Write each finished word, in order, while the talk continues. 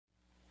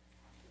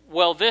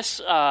Well, this,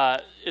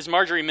 as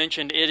Marjorie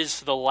mentioned, it is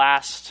the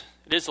last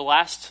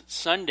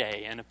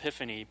Sunday in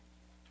Epiphany,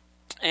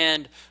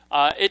 and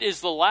it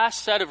is the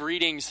last set of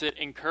readings that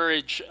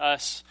encourage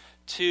us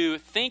to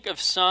think of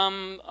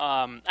some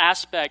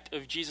aspect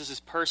of Jesus'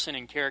 person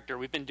and character.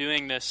 We've been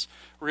doing this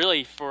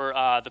really for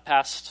the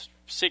past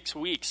 6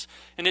 weeks,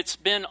 and it's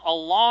been a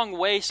long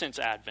way since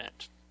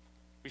Advent.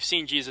 We've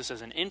seen Jesus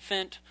as an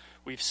infant.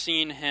 We've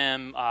seen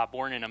him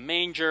born in a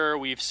manger.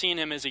 We've seen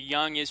him as a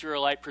young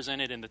Israelite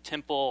presented in the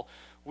temple.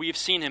 We've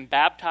seen him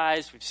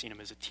baptized. We've seen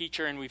him as a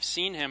teacher. And we've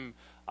seen him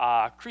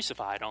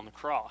crucified on the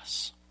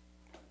cross.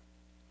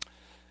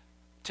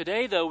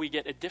 Today, though, we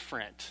get a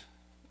different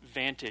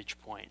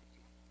vantage point.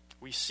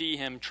 We see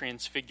him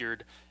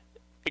transfigured,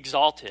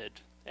 exalted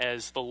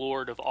as the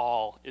Lord of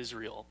all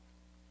Israel.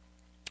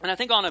 And I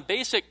think on a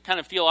basic kind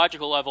of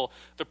theological level,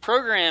 the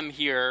program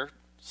here,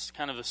 it's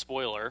kind of a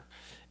spoiler,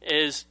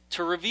 is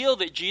to reveal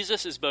that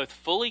Jesus is both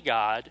fully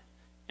God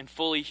and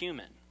fully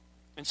human.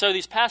 And so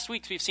these past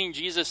weeks we've seen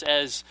Jesus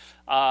as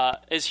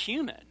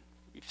human.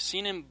 We've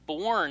seen him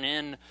born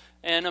in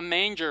a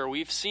manger.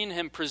 We've seen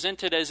him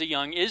presented as a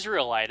young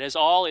Israelite, as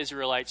all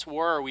Israelites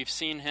were. We've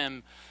seen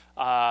him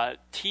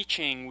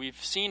teaching.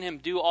 We've seen him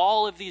do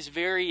all of these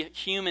very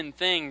human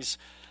things.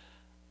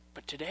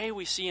 But today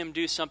we see him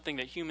do something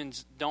that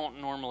humans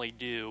don't normally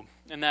do,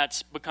 and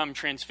that's become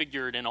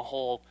transfigured in a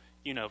whole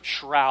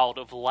shroud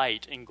of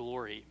light and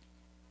glory.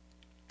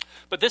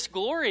 But this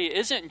glory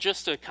isn't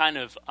just a kind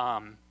of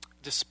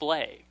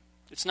display.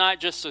 It's not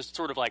just a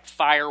sort of like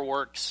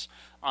fireworks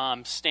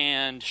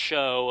stand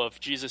show of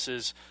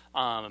Jesus's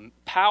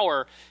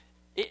power.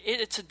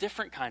 It's a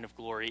different kind of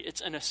glory. It's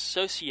an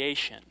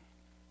association.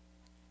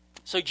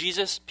 So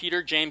Jesus,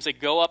 Peter, James, they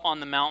go up on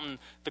the mountain.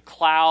 The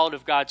cloud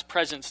of God's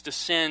presence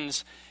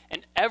descends,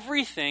 and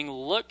everything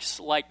looks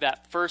like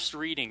that first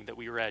reading that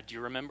we read. Do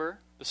you remember?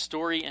 The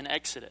story in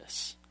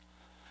Exodus.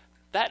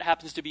 That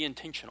happens to be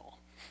intentional.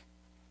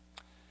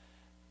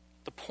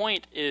 The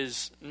point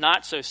is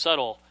not so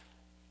subtle.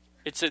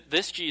 It's that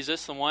this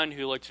Jesus, the one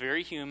who looked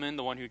very human,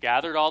 the one who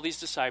gathered all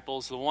these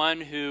disciples, the one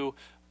who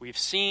we've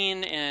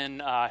seen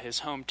in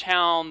his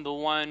hometown, the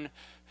one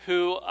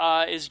who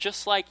is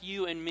just like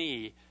you and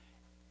me,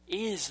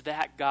 is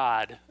that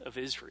God of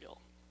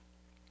Israel.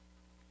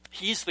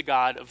 He's the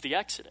God of the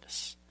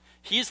Exodus.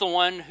 He's the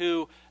one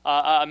who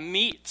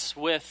meets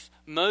with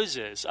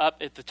Moses up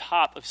at the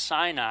top of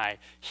Sinai.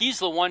 He's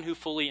the one who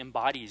fully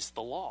embodies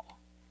the law.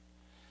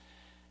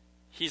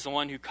 He's the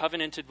one who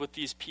covenanted with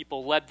these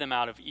people, led them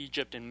out of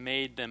Egypt, and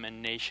made them a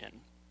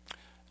nation.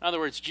 In other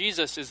words,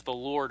 Jesus is the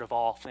Lord of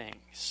all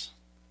things.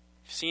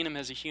 We've seen him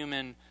as a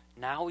human.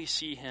 Now we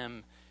see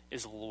him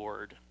as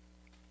Lord.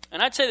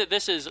 And I'd say that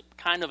this is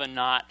kind of a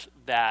not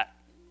that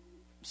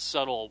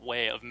subtle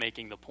way of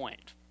making the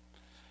point.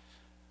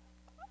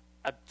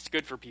 It's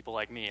good for people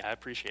like me. I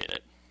appreciate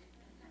it.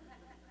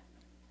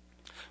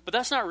 But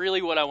that's not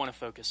really what I want to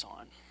focus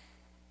on.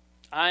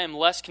 I am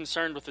less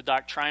concerned with the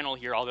doctrinal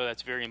here, although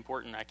that's very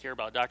important. I care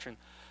about doctrine.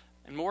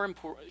 And more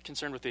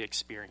concerned with the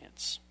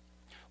experience.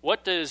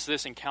 What does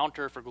this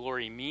encounter for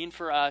glory mean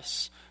for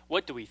us?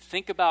 What do we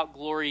think about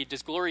glory?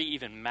 Does glory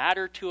even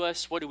matter to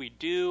us? What do we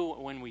do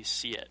when we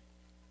see it?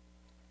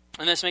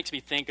 And this makes me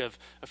think of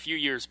a few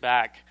years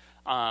back,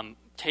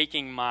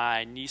 taking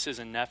my nieces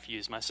and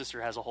nephews. My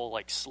sister has a whole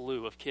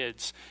slew of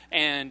kids.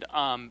 And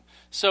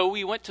so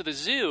we went to the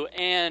zoo,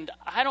 and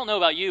I don't know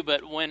about you,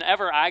 but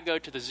whenever I go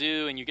to the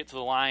zoo and you get to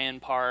the lion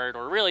part,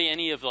 or really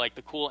any of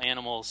the cool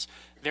animals,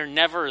 they're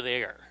never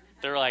there.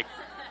 They're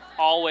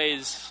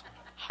always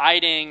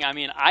hiding. I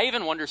mean, I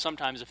even wonder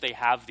sometimes if they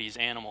have these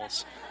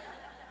animals.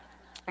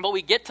 But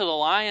we get to the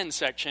lion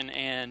section,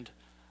 and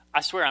I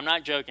swear, I'm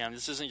not joking.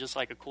 This isn't just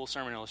a cool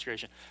sermon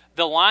illustration.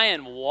 The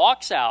lion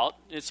walks out.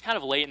 It's kind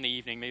of late in the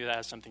evening. Maybe that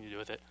has something to do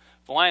with it.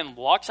 The lion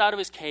walks out of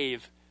his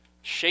cave,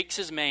 shakes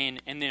his mane,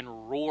 and then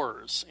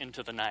roars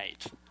into the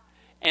night.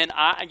 And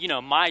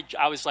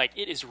I was like,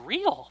 it is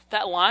real.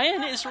 That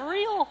lion is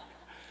real.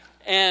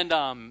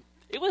 And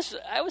it was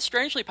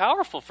strangely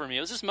powerful for me.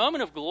 It was this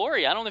moment of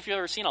glory. I don't know if you've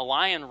ever seen a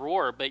lion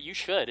roar, but you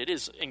should. It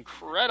is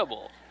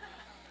incredible.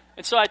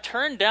 And so I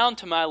turned down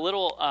to my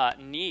little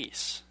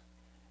niece,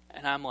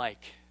 and I'm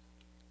like,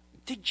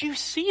 did you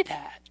see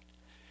that?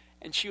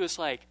 And she was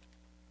like,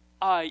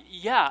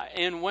 yeah,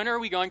 and when are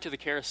we going to the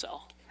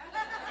carousel?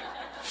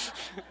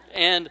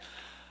 And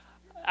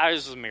I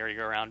was just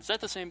merry-go-round. Is that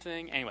the same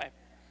thing? Anyway,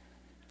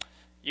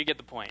 you get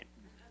the point.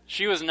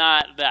 She was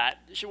not that.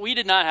 We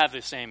did not have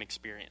the same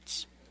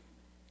experience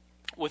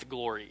with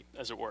glory,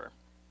 as it were.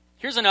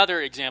 Here's another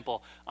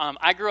example.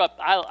 I grew up,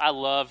 I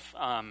love,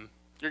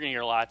 you're going to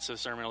hear lots of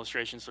sermon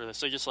illustrations for this,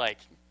 so just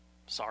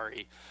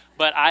sorry.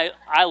 But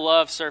I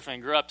love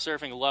surfing. Grew up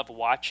surfing, love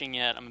watching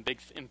it. I'm a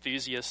big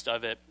enthusiast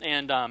of it.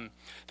 And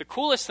the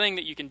coolest thing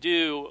that you can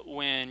do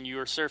when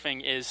you're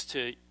surfing is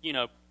to,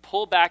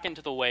 pull back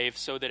into the wave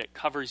so that it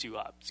covers you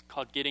up. It's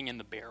called getting in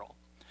the barrel.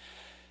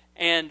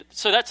 And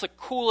so that's the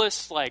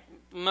coolest,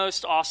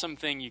 most awesome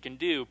thing you can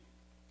do.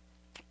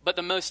 But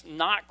the most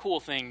not cool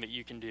thing that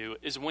you can do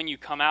is when you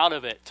come out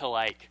of it to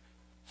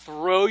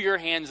throw your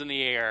hands in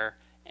the air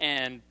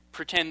and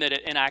pretend that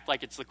and act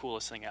like it's the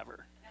coolest thing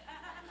ever,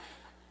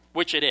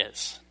 which it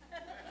is.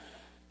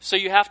 So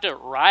you have to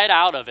ride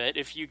out of it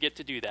if you get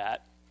to do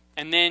that,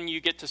 and then you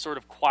get to sort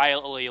of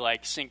quietly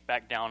like sink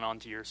back down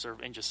onto your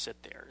serve and just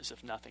sit there as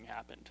if nothing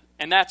happened.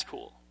 And that's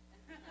cool.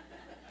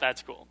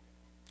 That's cool.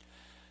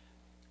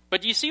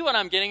 But do you see what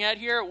I'm getting at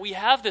here? We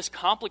have this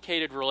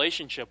complicated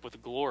relationship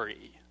with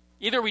glory.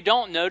 Either we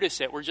don't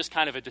notice it, we're just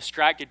kind of a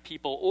distracted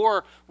people,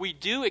 or we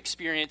do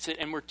experience it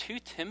and we're too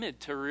timid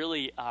to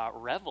really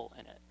revel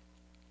in it.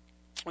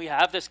 We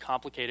have this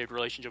complicated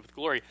relationship with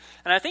glory.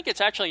 And I think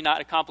it's actually not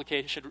a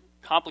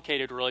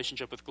complicated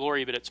relationship with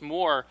glory, but it's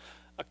more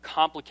a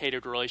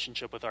complicated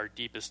relationship with our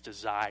deepest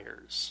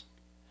desires.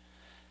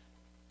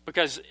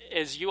 Because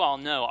as you all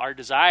know, our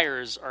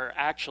desires are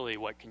actually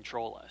what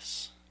control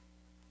us.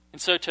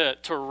 And so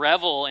to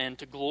revel and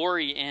to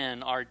glory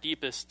in our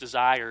deepest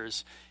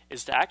desires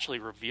is to actually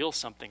reveal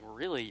something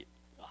really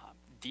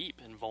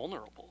deep and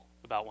vulnerable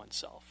about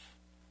oneself.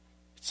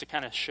 It's to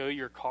kind of show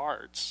your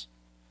cards,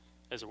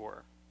 as it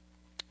were.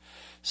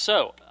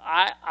 So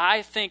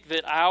I think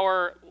that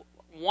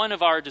one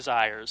of our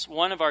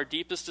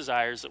deepest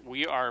desires that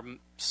we are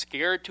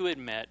scared to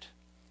admit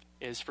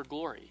is for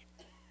glory.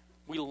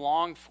 We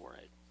long for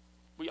it.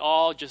 We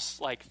all just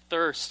like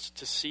thirst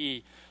to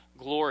see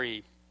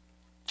glory.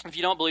 If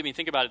you don't believe me,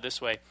 think about it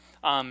this way.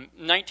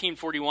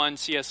 1941,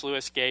 C.S.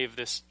 Lewis gave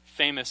this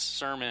famous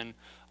sermon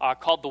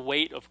called The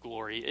Weight of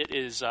Glory. It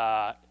is,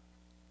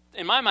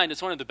 in my mind,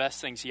 it's one of the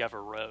best things he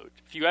ever wrote.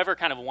 If you ever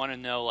kind of want to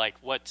know like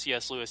what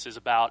C.S. Lewis is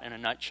about in a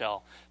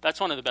nutshell, that's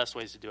one of the best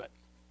ways to do it.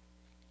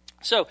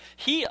 So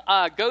he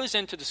goes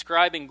into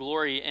describing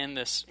glory in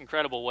this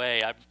incredible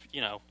way.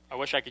 I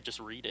wish I could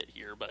just read it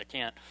here, but I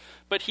can't.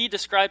 But he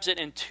describes it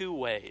in two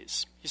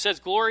ways. He says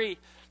glory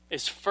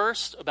is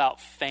first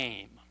about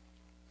fame.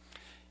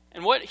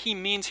 And what he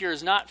means here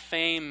is not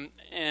fame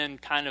in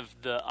kind of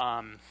the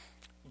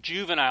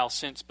juvenile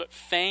sense, but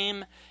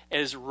fame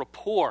as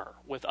rapport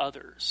with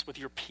others, with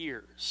your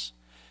peers.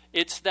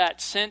 It's that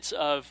sense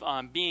of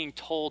being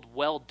told,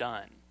 well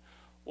done,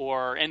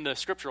 or in the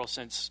scriptural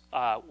sense,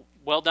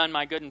 well done,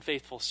 my good and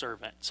faithful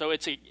servant. So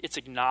it's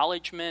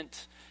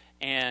acknowledgement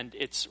and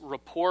it's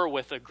rapport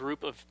with a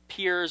group of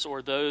peers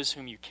or those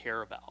whom you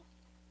care about.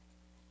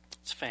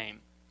 It's fame.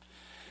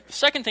 The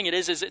second thing it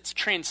is it's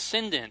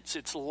transcendence,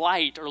 it's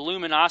light or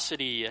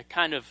luminosity, a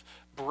kind of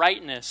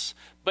brightness,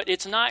 but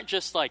it's not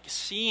just like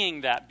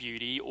seeing that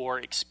beauty or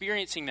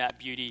experiencing that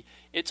beauty.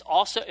 It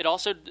also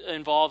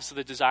involves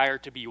the desire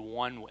to be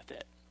one with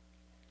it.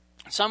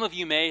 Some of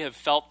you may have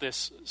felt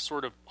this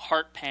sort of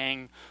heart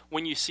pang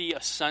when you see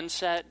a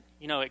sunset.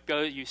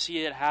 You see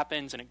it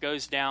happens and it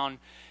goes down,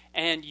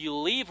 and you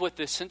leave with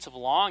this sense of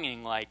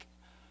longing, like,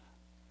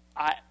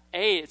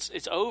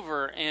 it's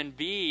over, and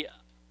B,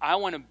 I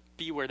want to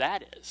be where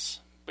that is,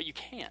 but you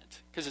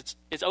can't because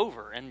it's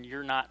over and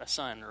you're not a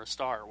sun or a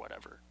star or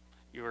whatever.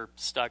 You're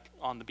stuck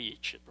on the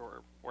beach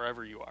or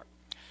wherever you are.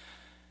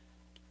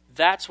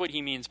 That's what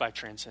he means by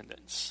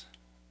transcendence.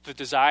 The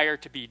desire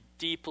to be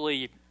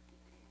deeply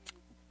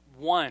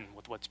one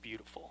with what's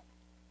beautiful.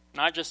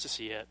 Not just to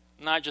see it,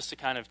 not just to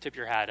kind of tip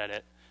your hat at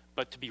it,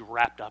 but to be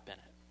wrapped up in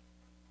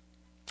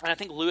it. And I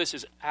think Lewis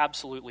is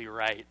absolutely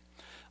right.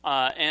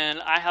 And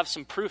I have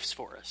some proofs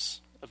for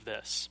us of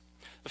this.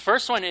 The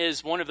first one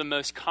is one of the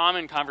most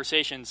common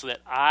conversations that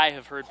I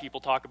have heard people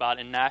talk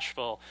about in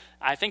Nashville.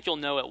 I think you'll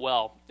know it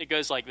well. It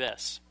goes like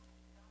this.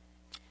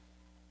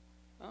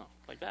 Oh,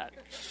 like that.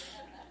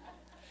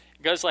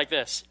 It goes like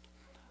this.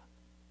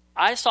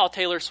 I saw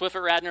Taylor Swift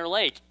at Radnor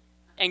Lake,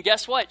 and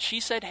guess what? She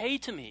said hey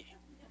to me.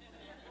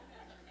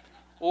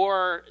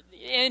 Or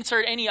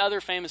insert any other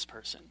famous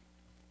person.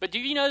 But do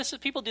you know this?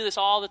 People do this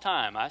all the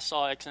time. I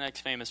saw X and X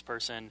famous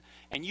person,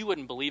 and you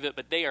wouldn't believe it,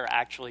 but they are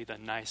actually the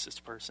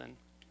nicest person.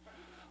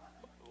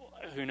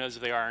 Who knows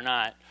if they are or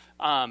not.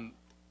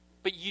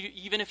 But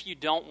even if you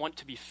don't want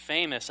to be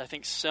famous, I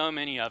think so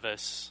many of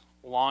us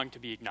long to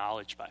be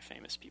acknowledged by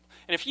famous people.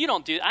 And if you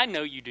don't do it, I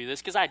know you do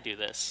this because I do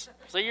this.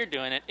 So you're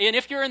doing it. And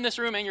if you're in this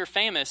room and you're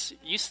famous,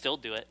 you still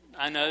do it.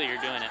 I know that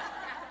you're doing it.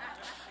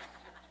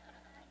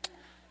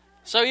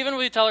 So even when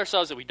we tell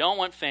ourselves that we don't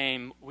want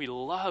fame, we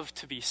love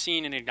to be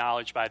seen and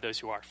acknowledged by those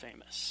who are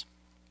famous.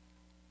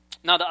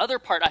 Now, the other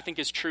part I think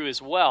is true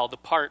as well, the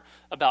part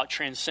about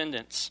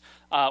transcendence.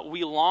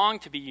 We long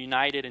to be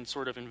united and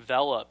sort of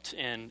enveloped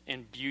in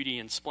beauty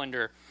and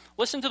splendor.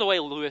 Listen to the way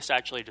Lewis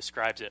actually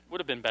describes it. Would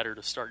have been better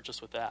to start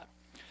just with that.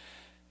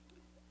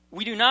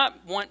 We do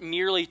not want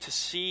merely to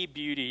see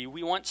beauty.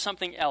 We want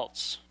something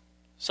else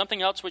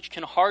which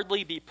can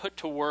hardly be put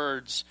to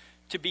words,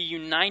 to be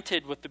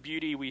united with the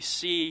beauty we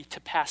see,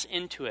 to pass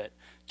into it,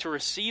 to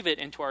receive it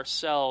into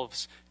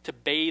ourselves, to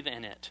bathe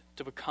in it,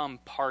 to become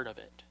part of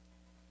it.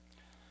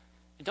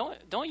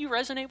 Don't you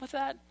resonate with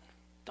that?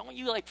 Don't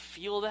you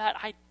feel that?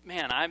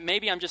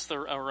 Maybe I'm just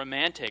a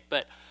romantic,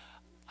 but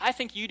I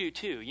think you do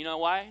too. You know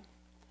why?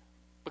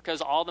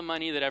 Because all the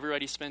money that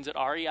everybody spends at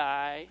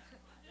REI,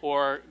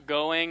 or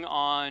going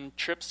on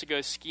trips to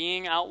go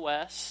skiing out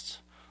west,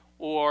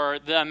 or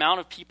the amount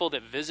of people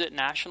that visit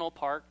national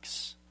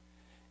parks.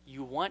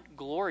 You want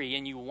glory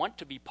and you want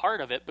to be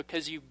part of it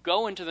because you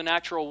go into the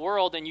natural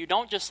world and you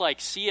don't just like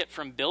see it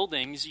from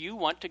buildings. You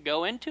want to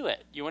go into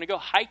it. You want to go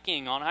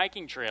hiking on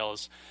hiking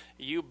trails.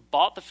 You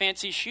bought the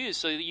fancy shoes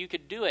so that you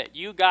could do it.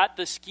 You got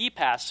the ski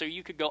pass so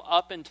you could go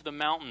up into the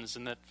mountains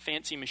and the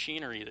fancy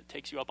machinery that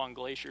takes you up on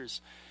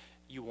glaciers.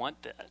 You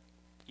want that.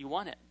 You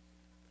want it.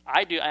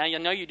 I do. I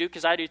know you do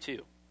because I do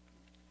too.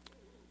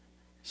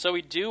 So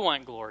we do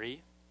want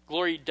glory.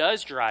 Glory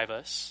does drive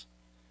us.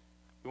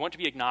 We want to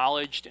be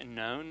acknowledged and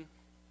known.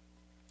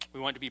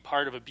 We want to be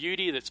part of a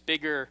beauty that's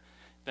bigger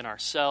than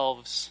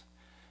ourselves.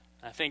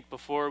 I think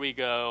before we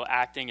go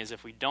acting as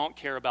if we don't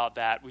care about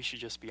that, we should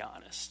just be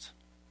honest.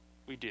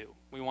 We do.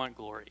 We want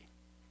glory.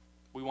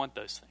 We want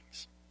those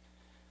things.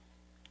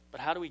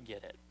 But how do we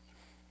get it?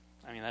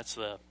 I mean, that's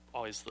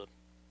always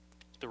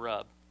the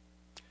rub.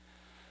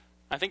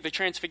 I think the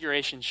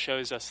Transfiguration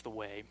shows us the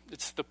way.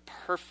 It's the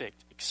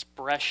perfect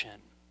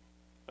expression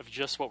of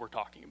just what we're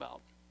talking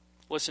about.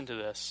 Listen to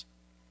this.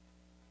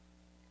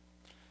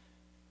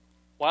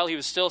 While he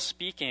was still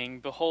speaking,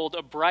 behold,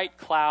 a bright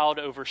cloud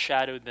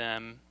overshadowed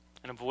them,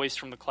 and a voice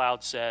from the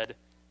cloud said,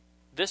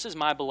 "This is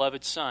my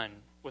beloved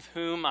Son, with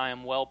whom I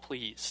am well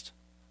pleased.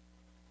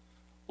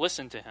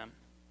 Listen to him."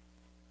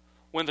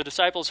 When the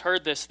disciples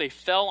heard this, they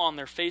fell on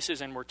their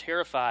faces and were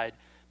terrified.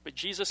 But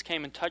Jesus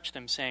came and touched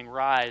them, saying,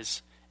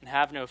 "Rise and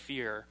have no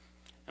fear."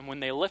 And when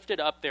they lifted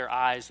up their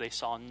eyes, they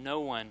saw no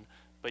one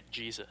but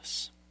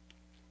Jesus.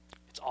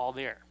 It's all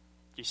there.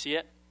 Do you see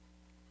it?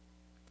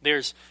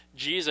 There's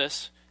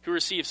Jesus, who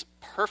receives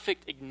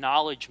perfect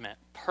acknowledgement,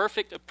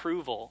 perfect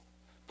approval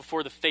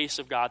before the face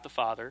of God the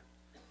Father.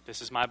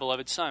 This is my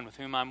beloved Son, with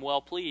whom I'm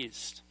well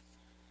pleased.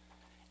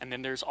 And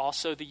then there's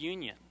also the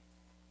union.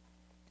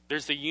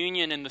 There's the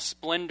union in the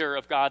splendor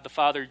of God the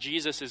Father.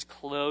 Jesus is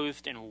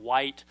clothed in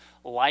white.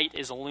 Light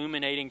is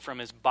illuminating from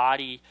his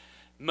body.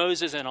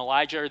 Moses and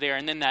Elijah are there.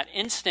 And then that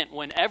instant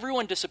when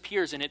everyone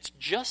disappears and it's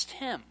just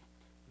him,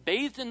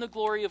 bathed in the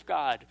glory of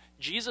God,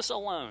 Jesus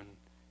alone,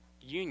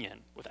 union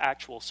with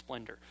actual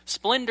splendor.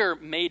 Splendor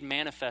made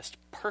manifest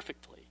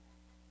perfectly.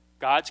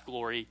 God's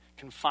glory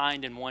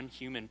confined in one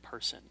human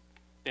person.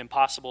 The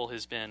impossible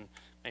has been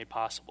made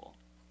possible.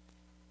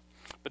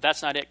 But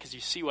that's not it, because you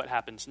see what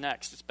happens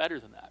next. It's better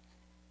than that.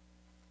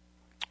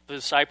 The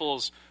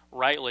disciples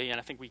rightly, and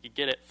I think we could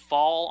get it,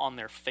 fall on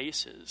their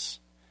faces.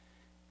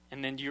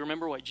 And then do you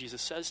remember what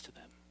Jesus says to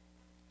them?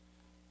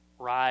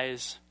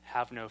 Rise,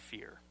 have no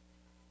fear.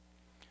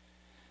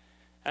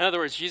 In other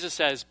words, Jesus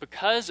says,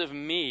 because of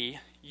me,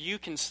 you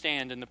can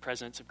stand in the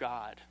presence of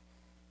God.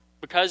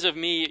 Because of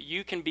me,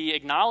 you can be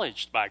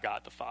acknowledged by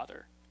God the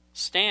Father.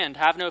 Stand,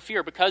 have no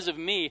fear. Because of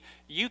me,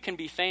 you can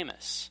be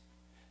famous.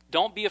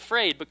 Don't be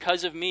afraid.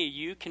 Because of me,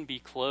 you can be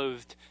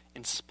clothed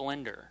in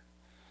splendor.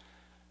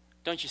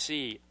 Don't you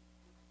see?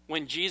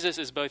 When Jesus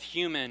is both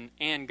human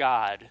and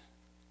God,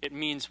 it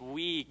means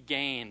we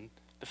gain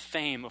the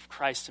fame of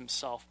Christ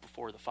himself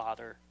before the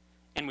Father.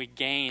 And we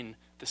gain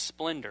the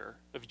splendor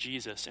of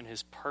Jesus in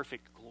his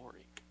perfect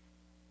glory.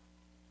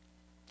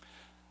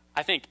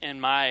 I think in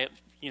my,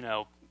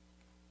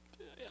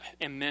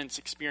 immense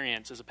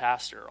experience as a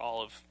pastor,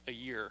 all of a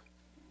year,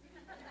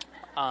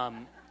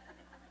 I've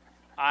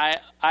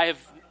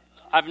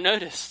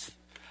noticed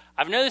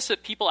that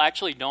people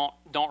actually don't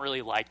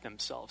really like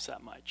themselves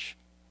that much.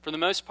 For the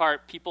most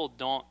part, people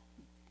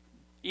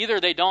either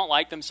they don't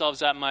like themselves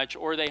that much,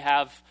 or they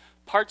have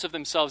parts of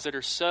themselves that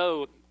are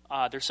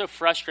they're so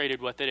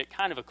frustrated with it, it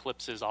kind of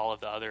eclipses all of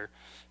the other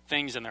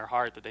things in their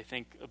heart that they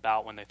think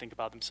about when they think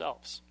about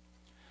themselves.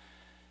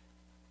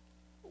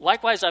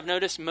 Likewise, I've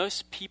noticed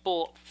most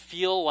people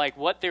feel like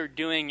what they're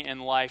doing in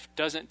life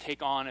doesn't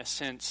take on a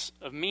sense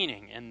of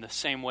meaning in the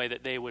same way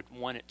that they would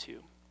want it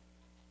to.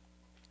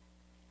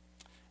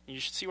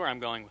 You should see where I'm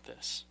going with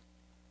this.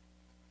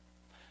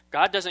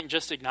 God doesn't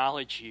just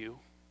acknowledge you.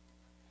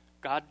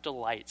 God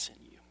delights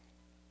in you.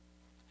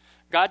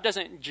 God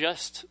doesn't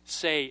just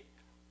say,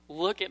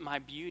 look at my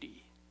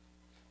beauty.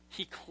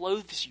 He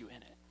clothes you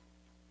in it.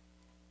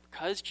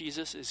 Because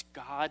Jesus is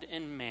God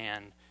and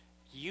man,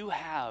 you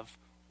have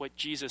what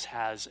Jesus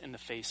has in the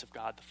face of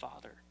God the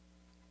Father.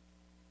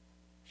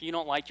 If you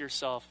don't like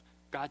yourself,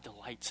 God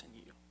delights in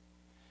you.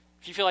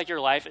 If you feel like your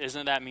life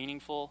isn't that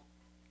meaningful,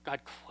 God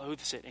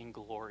clothes it in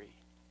glory.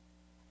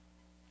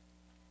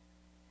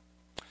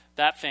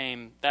 That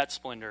fame, that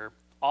splendor,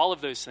 all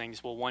of those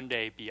things will one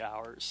day be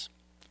ours.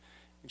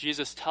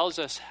 Jesus tells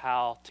us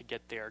how to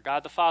get there.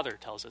 God the Father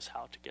tells us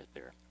how to get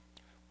there.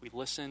 We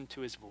listen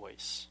to his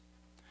voice.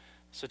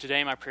 So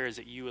today my prayer is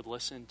that you would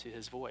listen to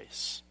his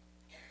voice.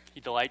 He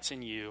delights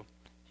in you.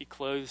 He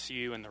clothes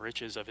you in the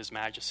riches of his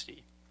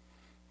majesty.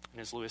 And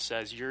as Lewis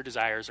says, your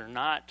desires are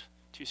not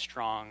too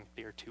strong,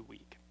 they are too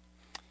weak.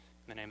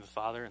 In the name of the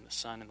Father, and the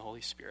Son, and the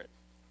Holy Spirit.